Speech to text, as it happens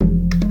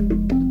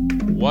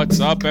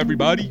What's up,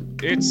 everybody?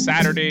 It's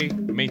Saturday,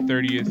 May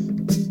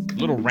 30th.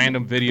 Little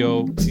random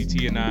video.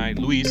 CT and I,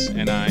 Luis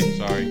and I,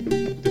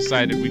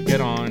 decided we'd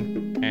get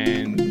on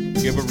and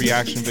give a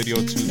reaction video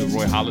to the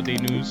Roy Halladay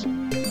news.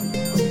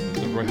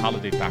 The Roy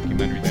Halladay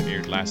documentary that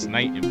aired last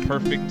night in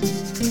Perfect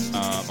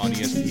on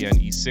ESPN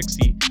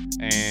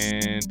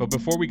E60. But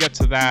before we get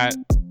to that,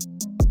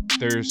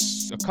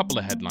 there's a couple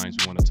of headlines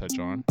we want to touch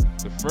on.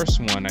 The first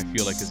one I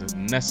feel like is a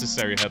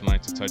necessary headline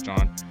to touch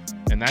on,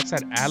 and that's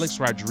that Alex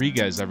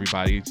Rodriguez,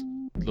 everybody.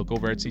 Look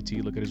over at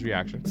CT, look at his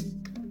reaction.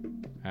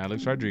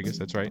 Alex Rodriguez,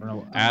 that's right.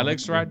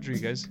 Alex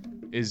Rodriguez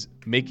is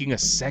making a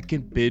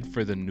second bid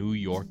for the New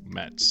York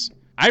Mets.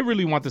 I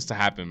really want this to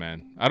happen,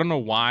 man. I don't know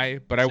why,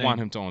 but I want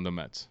him to own the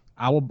Mets.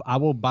 I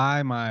will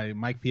buy my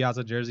Mike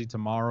Piazza jersey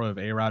tomorrow if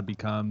A-Rod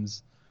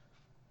becomes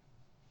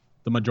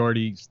the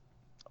majority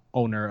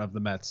owner of the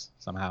Mets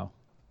somehow.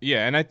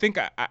 Yeah, and I think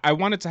I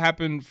want it to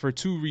happen for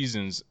two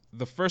reasons.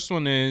 The first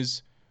one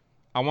is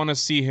I want to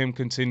see him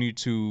continue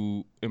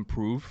to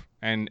improve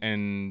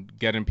and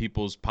get in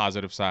people's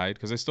positive side,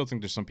 because I still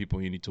think there's some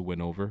people you need to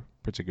win over,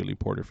 particularly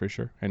Porter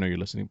Fisher. I know you're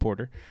listening,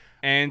 Porter.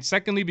 And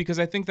secondly, because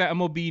I think that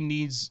MLB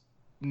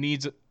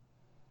needs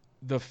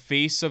the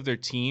face of their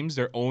teams,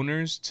 their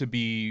owners, to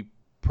be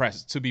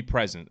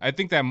present. I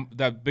think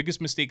that biggest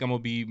mistake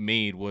MLB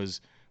made was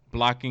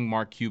blocking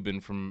Mark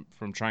Cuban from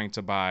trying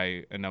to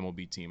buy an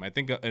MLB team. I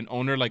think an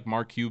owner like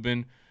Mark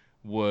Cuban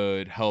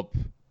would help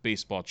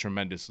baseball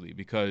tremendously,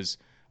 because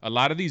a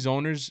lot of these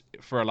owners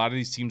for a lot of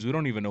these teams, we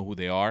don't even know who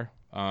they are.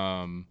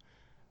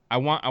 I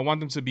want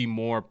them to be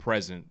more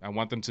present. I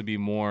want them to be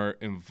more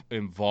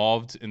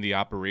involved in the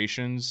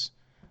operations.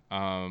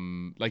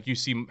 Like you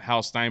see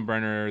Hal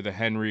Steinbrenner, the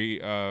Henry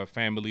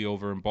family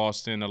over in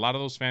Boston. A lot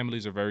of those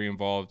families are very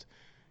involved.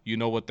 You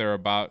know what they're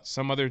about.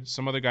 Some other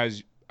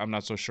guys I'm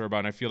not so sure about.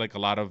 And I feel like a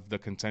lot of the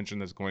contention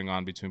that's going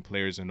on between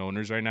players and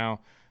owners right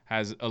now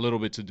has a little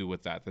bit to do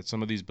with that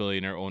some of these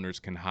billionaire owners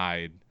can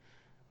hide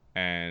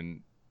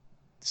and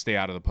stay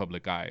out of the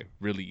public eye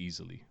really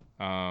easily.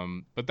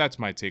 But that's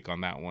my take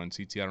on that one.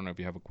 CT, I don't know if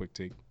you have a quick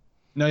take.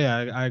 No,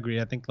 yeah, I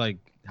agree. I think like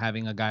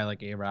having a guy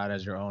like A-Rod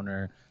as your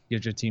owner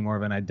gives your team more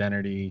of an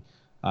identity,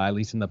 at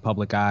least in the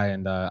public eye.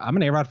 And I'm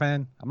an A-Rod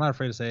fan. I'm not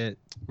afraid to say it.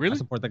 Really? I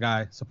support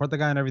the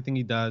guy in everything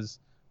he does.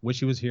 Wish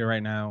he was here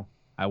right now.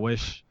 I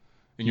wish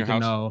in your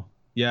house.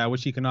 I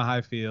wish he could know how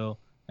I feel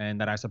and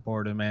that I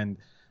support him. And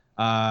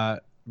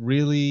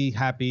really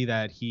happy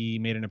that he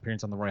made an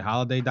appearance on the Roy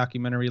Halladay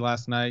documentary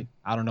last night.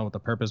 I don't know what the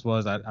purpose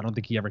was. I don't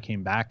think he ever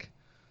came back.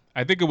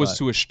 I think it was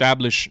to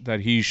establish that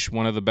he's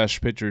one of the best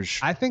pitchers.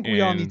 I think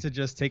we all need to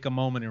just take a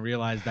moment and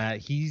realize that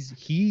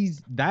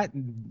he's that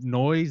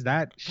noise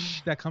that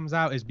comes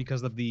out is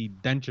because of the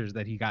dentures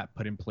that he got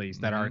put in place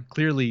that are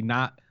clearly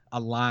not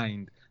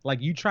aligned.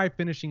 Like, you try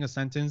finishing a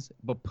sentence,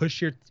 but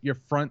push your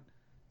front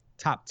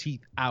top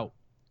teeth out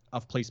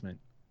of placement.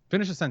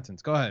 Finish a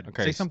sentence. Go ahead.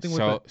 Okay. Say something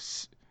with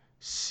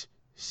it.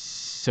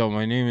 So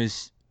my name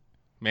is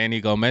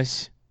Manny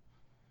Gomez.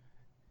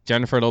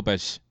 Jennifer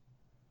Lopez.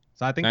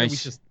 So I think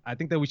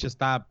that we should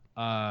stop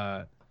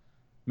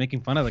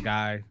making fun of the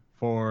guy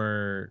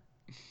for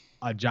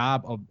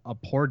a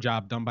poor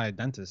job done by a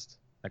dentist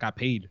that got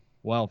paid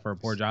well for a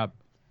poor job.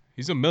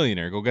 He's a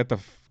millionaire. Go get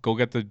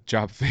the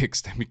job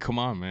fixed. I mean, come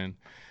on, man.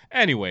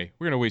 Anyway,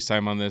 we're gonna waste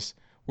time on this.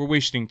 We're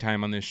wasting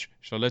time on this.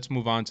 So let's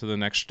move on to the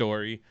next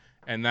story.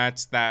 And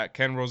that's that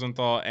Ken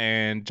Rosenthal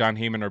and Jon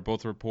Heyman are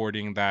both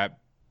reporting that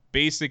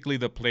basically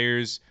the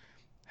players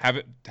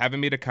haven't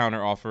made a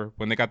counter offer.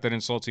 When they got that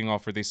insulting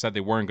offer, they said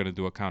they weren't going to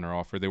do a counter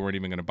offer. They weren't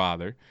even going to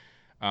bother.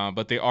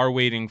 But they are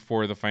waiting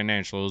for the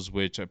financials,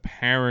 which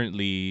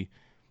apparently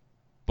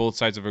both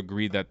sides have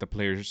agreed that the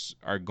players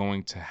are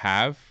going to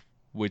have,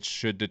 which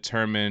should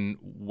determine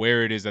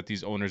where it is that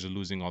these owners are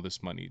losing all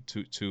this money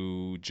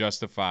to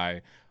justify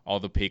all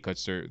the pay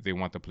cuts they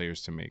want the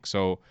players to make.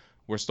 So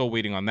we're still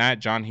waiting on that.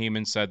 Jon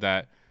Heyman said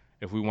that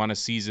if we want a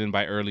season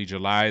by early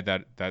July,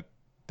 that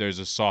there's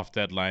a soft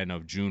deadline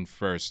of June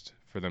 1st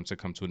for them to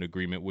come to an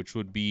agreement, which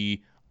would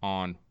be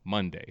on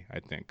Monday, I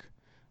think.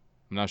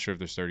 I'm not sure if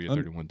there's 30 or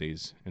 31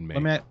 days in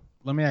May.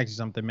 Let me ask you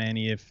something,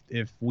 Manny.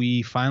 If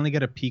we finally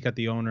get a peek at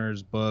the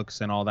owner's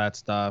books and all that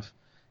stuff,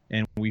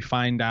 and we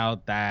find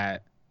out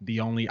that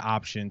the only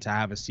option to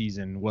have a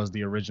season was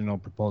the original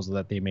proposal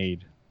that they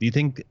made, do you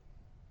think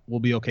we'll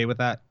be okay with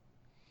that?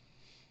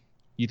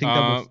 You think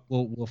that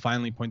we'll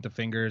finally point the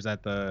fingers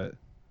at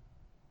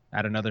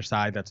another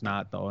side that's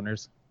not the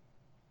owners?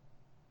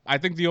 I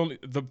think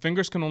the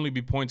fingers can only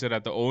be pointed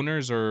at the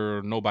owners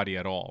or nobody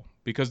at all,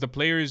 because the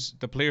players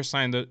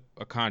signed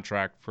a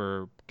contract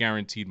for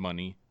guaranteed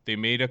money. They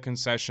made a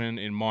concession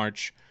in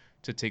March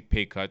to take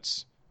pay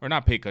cuts, or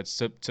not pay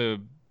cuts,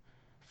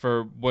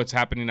 for what's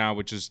happening now,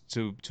 which is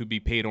to be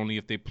paid only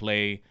if they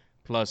play,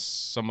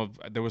 plus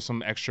there was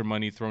some extra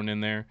money thrown in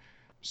there.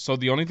 So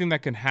the only thing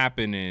that can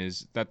happen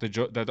is that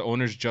the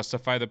owners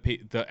justify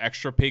the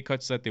extra pay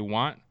cuts that they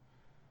want,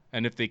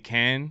 and if they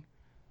can,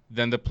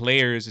 then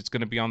it's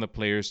going to be on the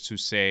players to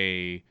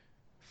say,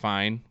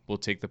 fine, we'll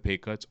take the pay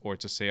cuts, or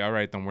to say, all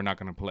right, then we're not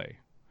going to play.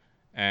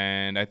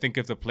 And I think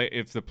if the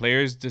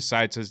players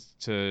decide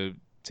to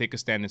take a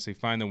stand and say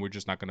fine, then we're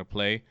just not going to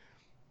play,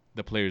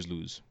 the players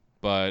lose.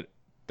 But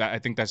I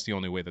think that's the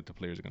only way that the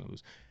players are going to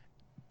lose.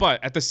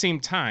 But at the same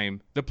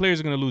time, the players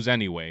are going to lose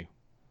anyway.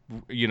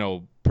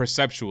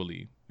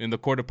 Perceptually, in the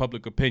court of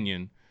public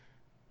opinion,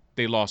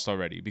 they lost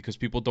already because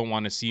people don't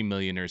want to see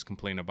millionaires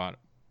complain about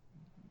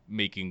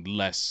making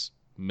less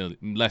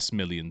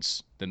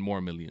millions than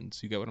more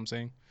millions. You get what I'm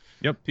saying?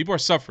 Yep. People are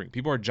suffering.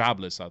 People are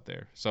jobless out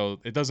there. So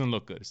it doesn't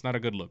look good. It's not a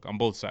good look on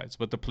both sides.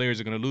 But the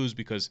players are going to lose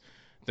because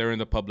they're in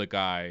the public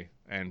eye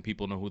and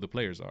people know who the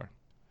players are.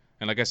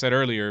 And like I said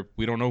earlier,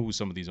 we don't know who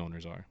some of these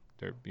owners are.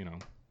 They're,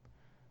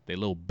 they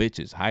little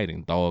bitches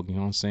hiding, dog. You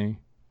know what I'm saying?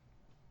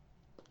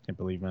 Can't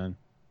believe, man.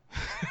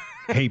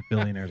 I hate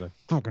billionaires. I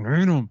fucking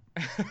hate them.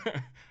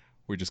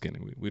 We're just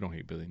kidding. We don't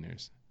hate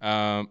billionaires.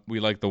 We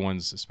like the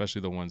ones,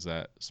 especially the ones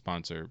that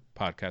sponsor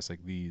podcasts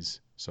like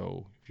these.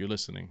 So if you're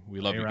listening, we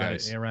love you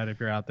guys. A-Rod, if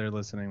you're out there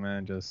listening,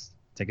 man, just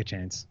take a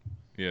chance.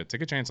 Yeah,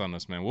 take a chance on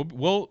us, man.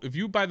 We'll if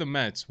you buy the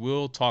Mets,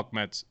 we'll talk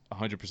Mets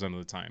 100% of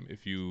the time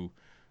if you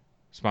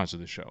sponsor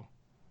the show.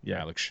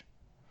 Yeah, Alex.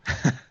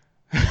 All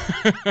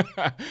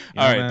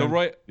right, man, the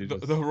Roy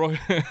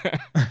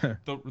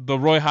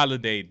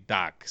Halladay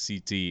doc,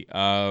 CT.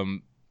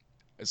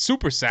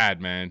 Super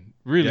sad, man.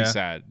 Really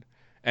sad.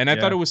 And I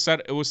thought it was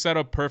set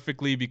up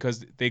perfectly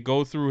because they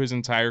go through his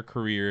entire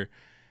career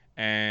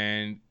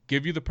and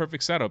give you the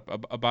perfect setup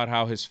about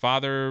how his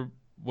father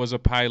was a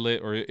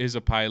pilot or is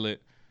a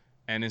pilot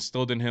and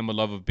instilled in him a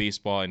love of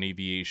baseball and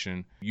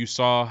aviation. You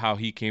saw how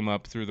he came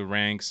up through the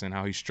ranks and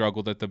how he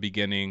struggled at the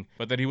beginning,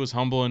 but that he was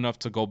humble enough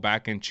to go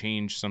back and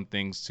change some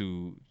things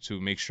to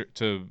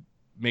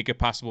make it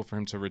possible for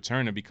him to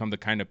return and become the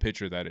kind of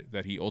pitcher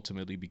that he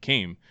ultimately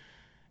became.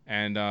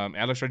 And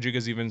Alex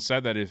Rodriguez even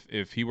said that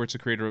if he were to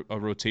create a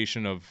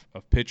rotation of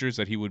pitchers,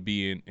 that he would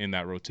be in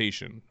that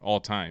rotation all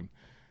time.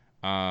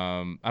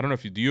 I don't know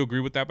do you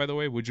agree with that, by the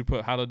way? Would you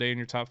put Halladay in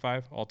your top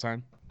 5 all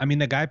time? I mean,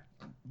 the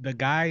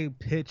guy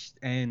pitched,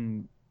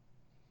 and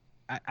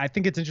I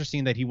think it's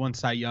interesting that he won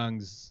Cy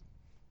Young's,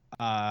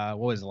 what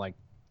was it, like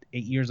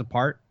 8 years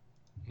apart?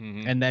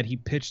 Mm-hmm. And that he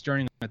pitched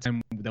during a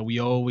time that we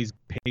always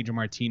Pedro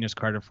Martinez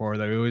credit for,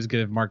 that we always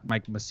give Mike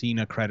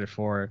Mussina credit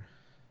for.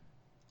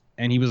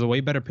 And he was a way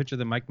better pitcher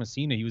than Mike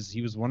Mussina. He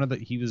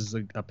was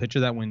a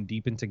pitcher that went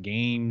deep into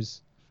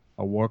games,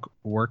 a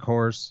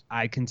workhorse.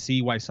 I can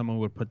see why someone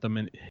would put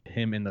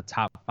him in the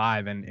top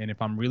 5. And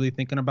if I'm really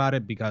thinking about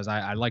it, because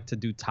I like to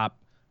do top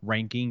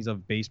rankings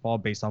of baseball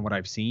based on what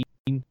I've seen,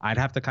 I'd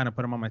have to kind of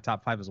put him on my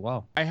top 5 as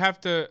well. I have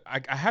to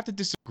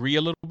disagree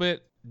a little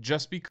bit,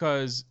 just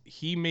because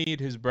he made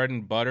his bread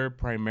and butter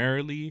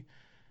primarily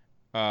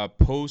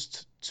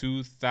post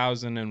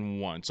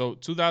 2001. So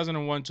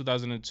 2001,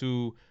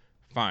 2002,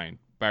 fine.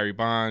 Barry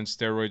Bonds,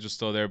 steroids were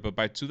still there, but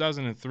by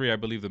 2003, I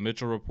believe the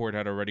Mitchell Report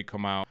had already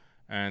come out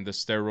and the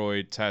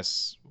steroid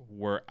tests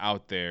were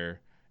out there,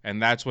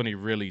 and that's when he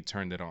really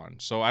turned it on.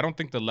 So I don't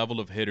think the level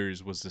of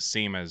hitters was the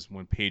same as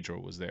when Pedro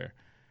was there.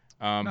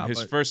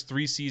 First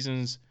 3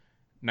 seasons,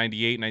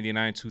 98,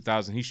 99,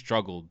 2000, he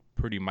struggled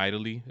pretty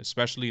mightily,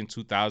 especially in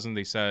 2000.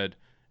 They said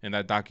in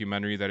that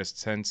documentary that his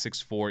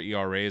 10.64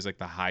 ERA is like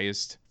the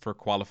highest for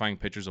qualifying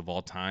pitchers of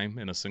all time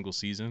in a single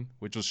season,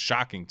 which was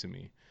shocking to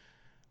me.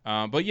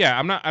 But yeah,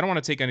 I don't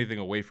want to take anything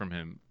away from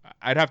him.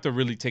 I'd have to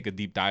really take a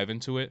deep dive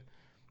into it.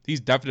 He's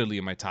definitely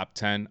in my top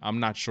 10. I'm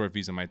not sure if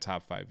he's in my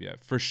top 5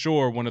 yet. For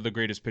sure, one of the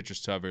greatest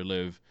pitchers to ever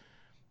live.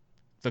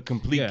 The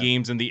complete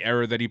games and the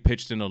era that he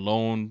pitched in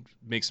alone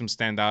makes him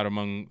stand out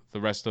among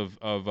the rest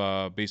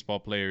of baseball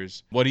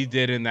players. What he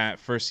did in that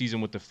first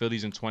season with the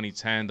Phillies in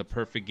 2010, the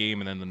perfect game,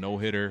 and then the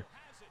no-hitter.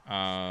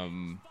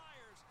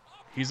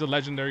 He's a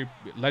legendary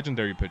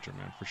pitcher,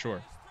 man, for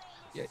sure.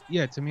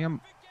 Yeah. To me,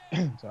 I'm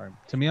sorry.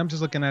 To me, I'm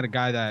just looking at a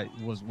guy that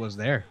was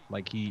there.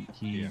 Like he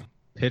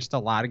pitched a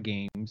lot of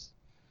games,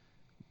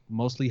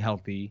 mostly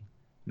healthy.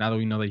 Now that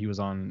we know that he was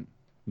on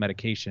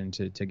medication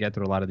to get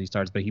through a lot of these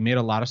starts, but he made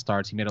a lot of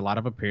starts. He made a lot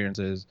of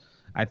appearances.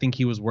 I think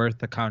he was worth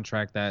the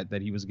contract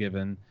that he was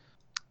given.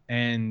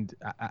 And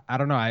I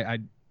don't know. I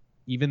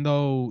even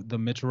though the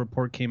Mitchell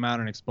Report came out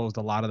and exposed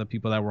a lot of the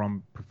people that were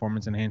on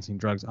performance enhancing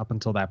drugs up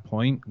until that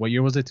point. What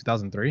year was it?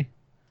 2003.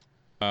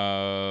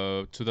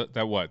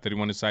 That he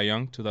won a Cy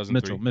Young?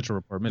 2003. Mitchell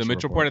Report. The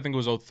Mitchell Report, I think it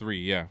was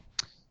 03. Yeah.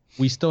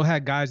 We still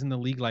had guys in the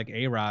league like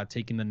A-Rod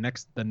taking the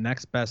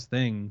next best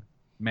thing.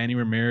 Manny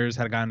Ramirez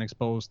had gotten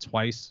exposed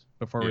twice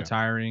before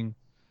retiring.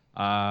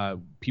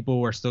 People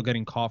were still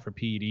getting caught for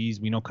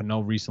PEDs. We know Cano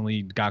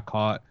recently got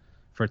caught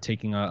for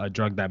taking a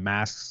drug that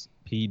masks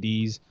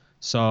PEDs.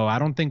 So I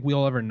don't think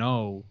we'll ever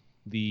know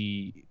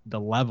the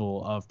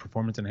level of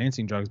performance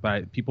enhancing drugs,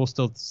 but people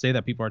still say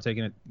that people are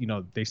taking it.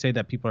 They say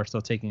that people are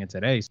still taking it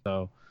today.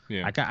 So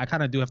I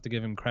kind of do have to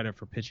give him credit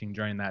for pitching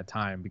during that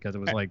time, because it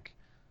was like.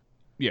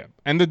 Yeah,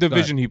 and the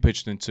division he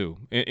pitched in too.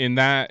 In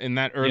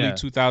that early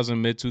 2000,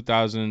 mid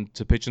 2000,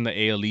 to pitch in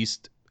the AL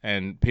East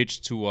and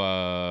pitch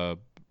to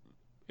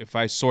if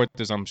I sort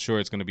this, I'm sure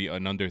it's going to be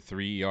an under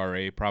 3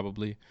 ERA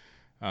probably.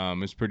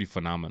 It's pretty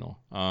phenomenal.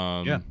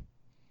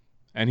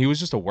 and he was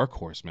just a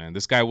workhorse, man.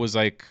 This guy was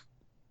like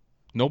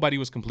nobody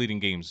was completing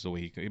games the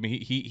way he could. I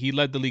mean, he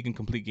led the league in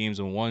complete games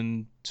in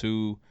 1,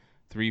 2,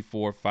 3,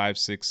 4, 5,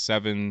 6,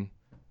 7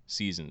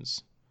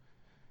 seasons.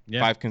 Yeah.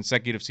 5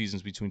 consecutive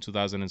seasons between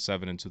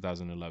 2007 and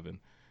 2011.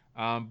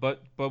 But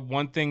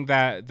one thing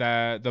that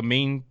the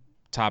main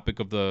topic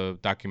of the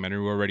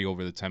documentary, we're already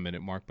over the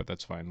 10-minute mark, but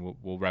that's fine.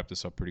 We'll wrap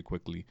this up pretty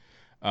quickly.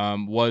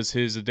 Was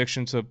his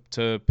addiction to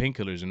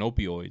painkillers and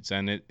opioids,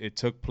 and it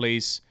took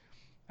place.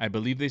 I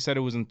believe they said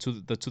it was in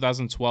the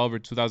 2012 or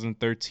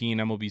 2013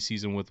 MLB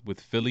season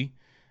with Philly,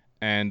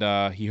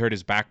 and he hurt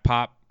his back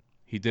pop.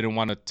 He didn't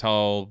want to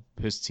tell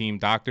his team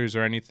doctors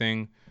or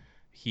anything.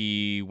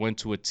 He went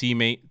to a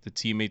teammate. The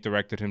teammate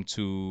directed him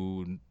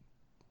to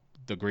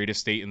the greatest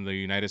state in the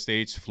United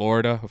States,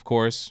 Florida, of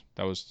course.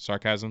 That was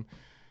sarcasm.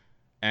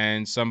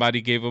 And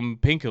somebody gave him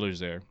painkillers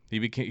there. He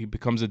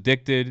becomes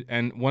addicted.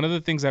 And one of the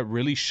things that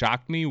really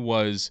shocked me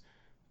was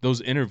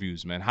those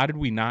interviews, man. How did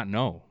we not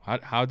know?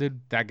 How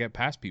did that get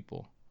past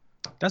people?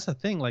 That's the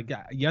thing. Like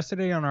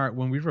yesterday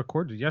when we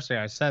recorded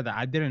yesterday, I said that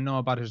I didn't know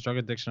about his drug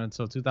addiction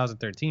until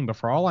 2013. But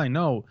for all I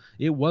know,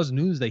 it was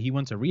news that he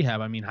went to rehab.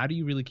 I mean, how do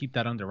you really keep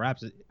that under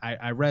wraps?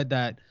 I read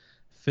that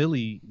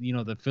Philly,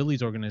 the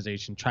Phillies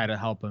organization tried to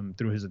help him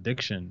through his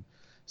addiction.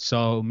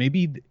 So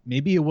maybe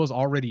it was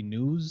already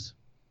news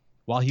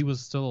while he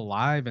was still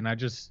alive, and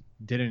it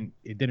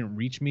didn't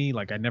reach me.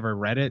 Like I never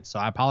read it. So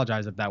I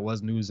apologize if that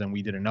was news and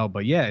we didn't know.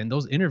 But yeah, in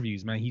those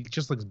interviews, man, he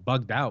just looks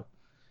bugged out.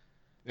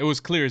 It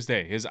was clear as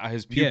day. His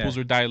pupils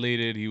were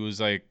dilated. He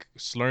was like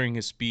slurring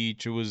his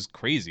speech. It was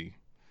crazy.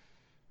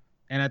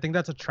 And I think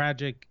that's a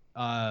tragic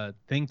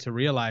thing to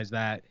realize,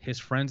 that his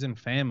friends and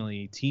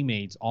family,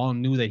 teammates, all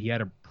knew that he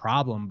had a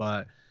problem,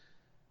 but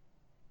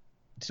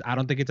I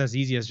don't think it's as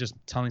easy as just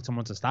telling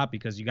someone to stop,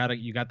 because you got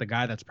the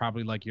guy that's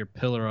probably like your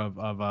pillar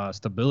of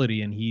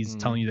stability, and he's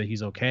telling you that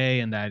he's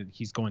okay and that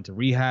he's going to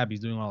rehab,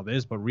 he's doing all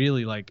this, but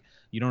really like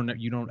you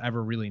don't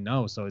ever really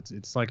know. So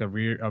it's like a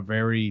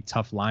very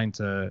tough line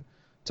to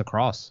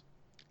cross.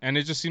 And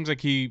it just seems like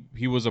he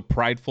was a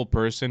prideful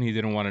person. He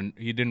didn't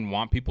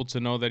want people to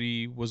know that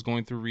he was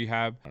going through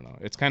rehab. I don't know.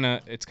 It's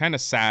kind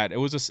of sad. It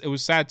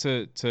was sad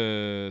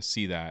to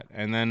see that.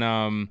 And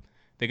then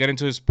they get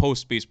into his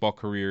post baseball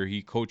career.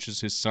 He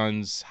coaches his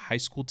son's high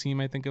school team,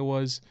 I think it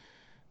was.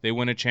 They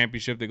win a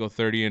championship. They go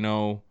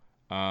 30-0.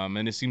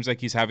 And it seems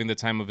like he's having the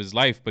time of his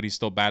life, but he's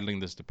still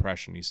battling this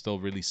depression. He's still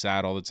really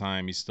sad all the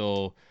time. He's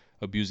still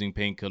abusing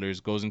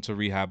painkillers. Goes into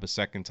rehab a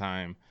second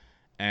time.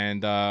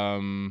 And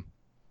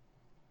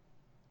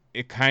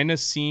it kind of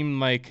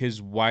seemed like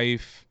his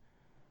wife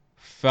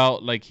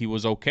felt like he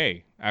was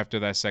okay after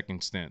that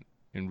second stint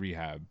in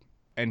rehab.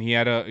 And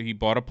he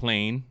bought a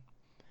plane,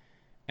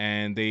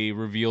 and they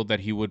revealed that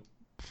he would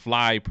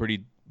fly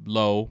pretty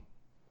low,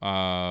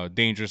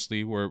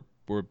 dangerously, where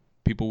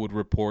people would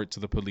report to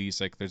the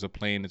police like there's a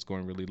plane that's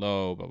going really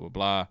low, blah blah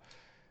blah.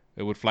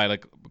 It would fly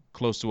like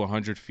close to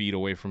 100 feet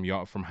away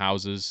from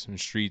houses and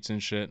streets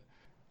and shit.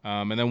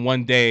 And then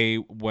one day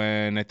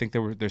when I think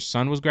their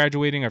son was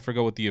graduating, I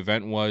forgot what the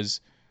event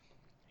was.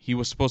 He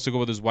was supposed to go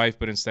with his wife,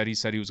 but instead he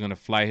said he was going to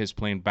fly his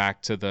plane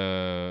back to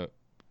the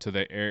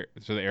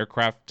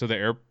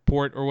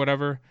airport or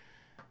whatever.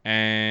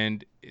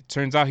 And it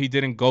turns out he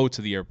didn't go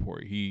to the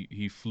airport.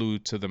 He flew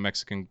to the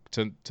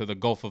the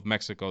Gulf of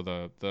Mexico,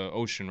 the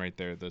ocean right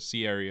there, the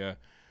sea area.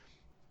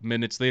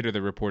 Minutes later, they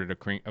reported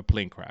a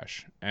plane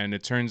crash, and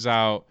it turns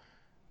out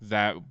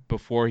that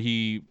before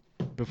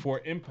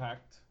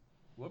impact.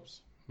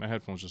 Whoops, my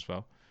headphones just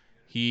fell.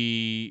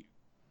 He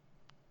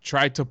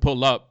tried to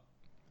pull up,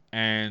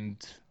 and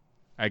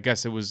I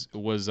guess it was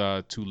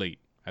too late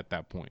at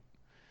that point.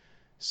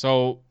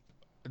 So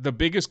the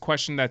biggest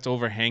question that's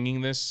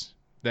overhanging this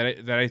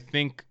that I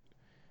think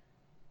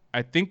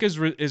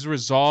is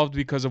resolved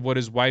because of what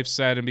his wife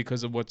said and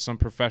because of what some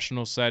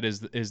professionals said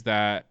is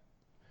that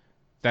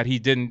he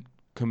didn't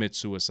commit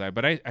suicide.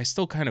 But I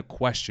still kind of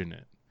question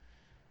it.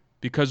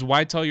 Because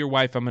why tell your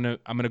wife I'm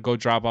gonna go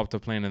drop off the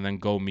plane and then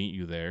go meet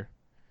you there,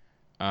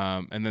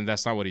 and then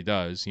that's not what he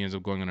does. He ends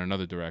up going in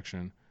another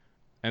direction,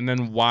 and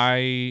then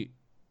why?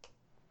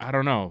 I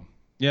don't know.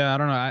 Yeah, I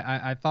don't know.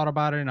 I thought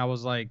about it and I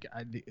was like,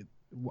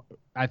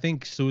 I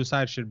think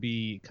suicide should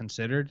be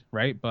considered,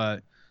 right?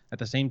 But at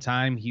the same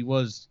time, he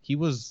was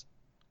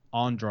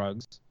on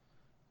drugs,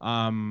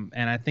 and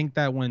I think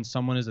that when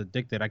someone is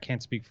addicted, I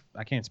can't speak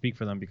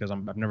for them because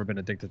I've never been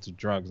addicted to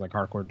drugs, like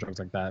hardcore drugs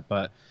like that.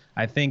 But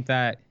I think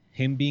that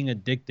him being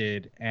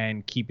addicted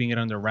and keeping it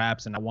under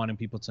wraps and not wanting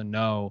people to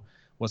know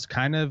was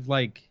kind of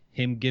like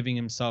him giving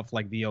himself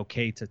like the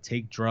okay to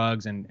take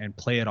drugs and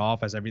play it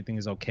off as everything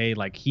is okay.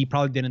 Like he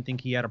probably didn't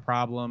think he had a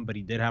problem, but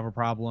he did have a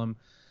problem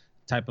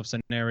type of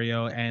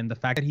scenario. And the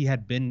fact that he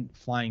had been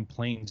flying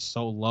planes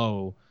so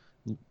low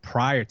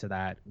prior to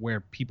that, where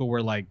people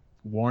were like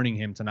warning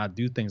him to not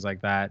do things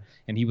like that,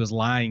 and he was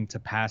lying to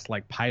pass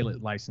like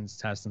pilot license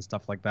tests and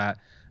stuff like that.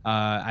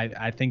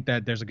 I think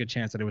that there's a good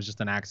chance that it was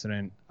just an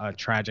accident, a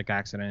tragic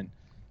accident,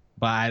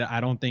 but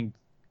I don't think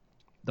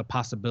the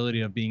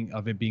possibility of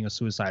it being a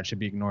suicide should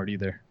be ignored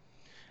either.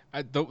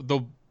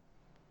 The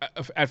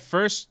At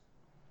first,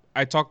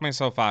 I talked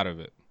myself out of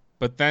it.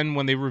 But then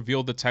when they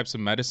revealed the types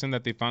of medicine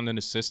that they found in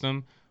his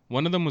system,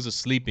 one of them was a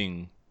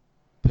sleeping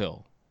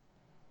pill.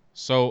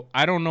 So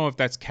I don't know if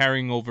that's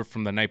carrying over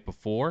from the night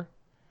before,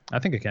 I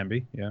think it can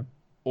be. Yeah.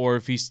 or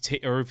if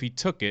or if he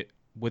took it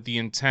with the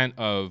intent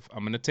of,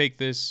 I'm gonna take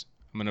this,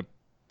 I'm gonna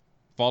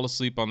fall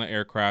asleep on the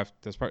aircraft.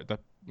 That's probably,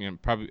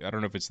 I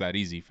don't know if it's that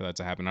easy for that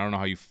to happen. I don't know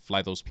how you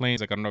fly those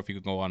planes. Like, I don't know if you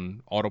could go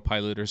on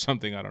autopilot or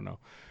something. I don't know.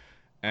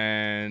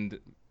 And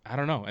I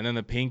don't know. And then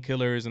the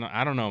painkillers, and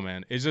I don't know,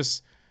 man. It's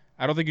just,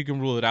 I don't think you can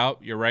rule it out.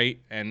 You're right.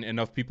 And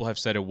enough people have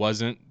said it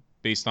wasn't,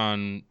 based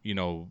on,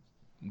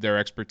 their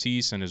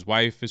expertise, and his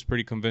wife is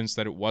pretty convinced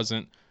that it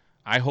wasn't.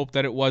 I hope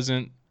that it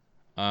wasn't.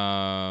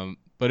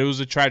 But it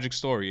was a tragic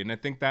story. And I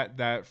think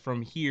that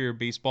from here,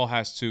 baseball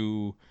has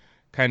to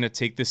kind of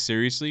take this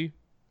seriously,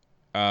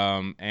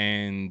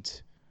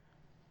 and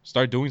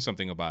start doing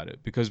something about it,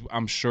 because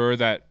I'm sure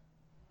that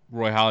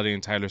Roy Halladay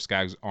and Tyler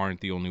Skaggs aren't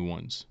the only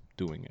ones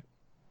doing it.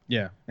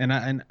 Yeah, and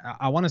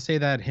I want to say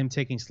that him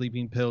taking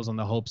sleeping pills on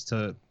the hopes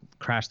to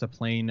crash the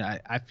plane,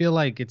 I feel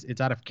like it's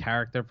out of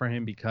character for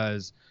him,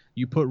 because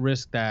you put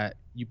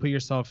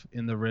yourself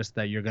in the risk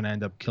that you're gonna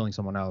end up killing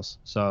someone else.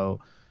 So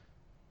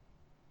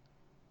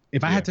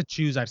if I had to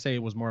choose, I'd say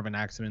it was more of an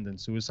accident than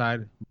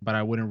suicide, but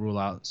I wouldn't rule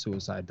out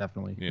suicide,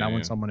 definitely. Not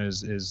when someone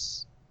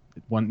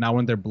not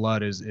when their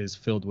blood is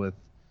filled with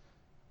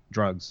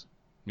drugs.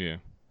 Yeah.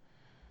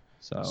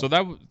 So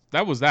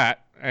that was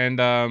that. And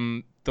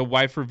the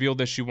wife revealed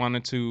that she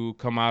wanted to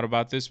come out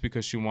about this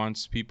because she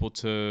wants people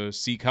to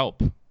seek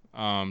help,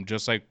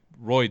 just like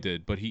Roy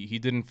did. But he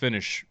didn't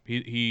finish.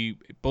 He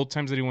both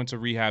times that he went to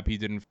rehab, he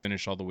didn't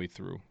finish all the way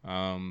through.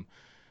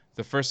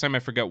 The first time, I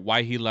forget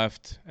why he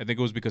left. I think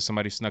it was because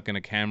somebody snuck in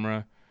a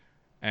camera.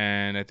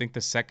 And I think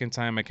the second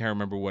time, I can't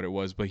remember what it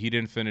was, but he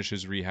didn't finish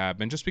his rehab.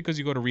 And just because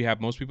you go to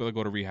rehab, most people that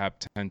go to rehab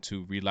tend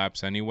to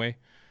relapse anyway.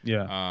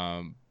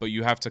 Yeah. But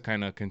you have to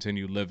kind of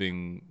continue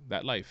living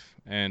that life.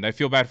 And I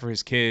feel bad for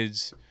his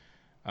kids,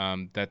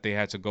 that they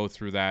had to go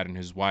through that, and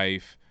his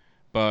wife.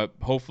 But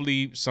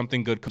hopefully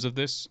something good comes of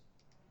this.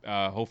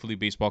 Hopefully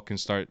baseball can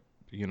start,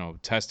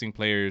 testing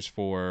players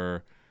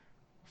for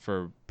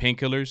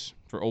painkillers,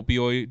 for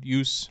opioid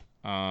use,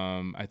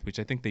 which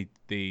I think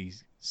they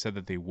said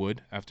that they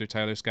would after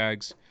Tyler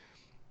Skaggs.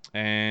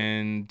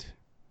 And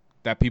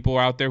that people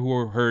out there who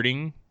are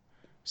hurting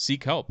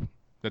seek help.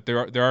 That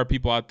there are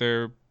people out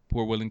there who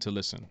are willing to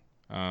listen.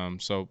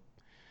 So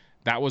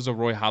that was a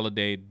Roy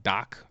Halladay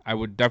doc. I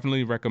would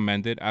definitely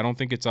recommend it. I don't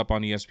think it's up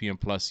on ESPN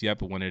Plus yet,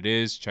 but when it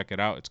is, check it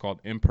out. It's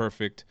called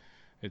Imperfect.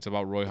 It's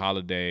about Roy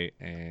Halladay,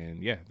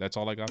 and yeah, that's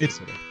all I got for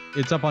today.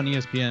 It's up on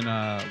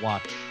ESPN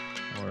Watch.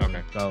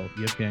 Okay. Go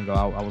ESPN Go.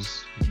 I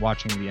was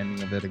watching the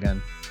ending of it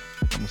again.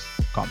 Almost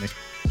caught me.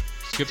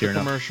 Skip the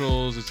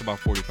commercials. It's about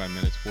 45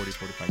 minutes.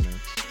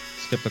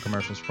 Skip the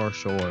commercials for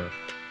sure.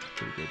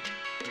 Pretty good.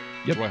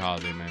 Yep. Roy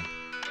Halladay, man.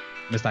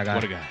 Missed that guy.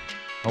 What a guy.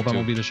 Hope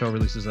MLB The Show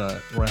releases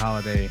a Roy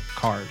Halladay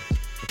card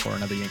before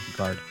another Yankee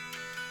card.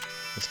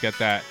 Let's get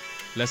that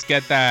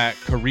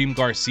Kareem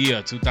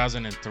Garcia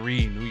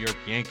 2003 New York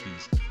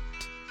Yankees.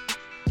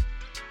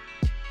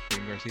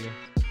 Kareem Garcia?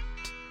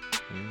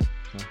 No?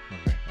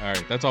 Okay. All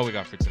right. That's all we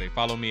got for today.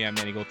 Follow me at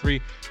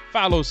Manigo3.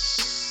 Follow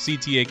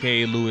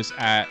CTAKA Lewis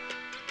at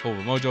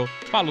Cobra Mojo.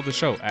 Follow the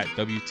show at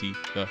WT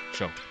The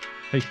Show.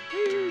 Peace.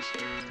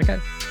 Take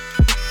care.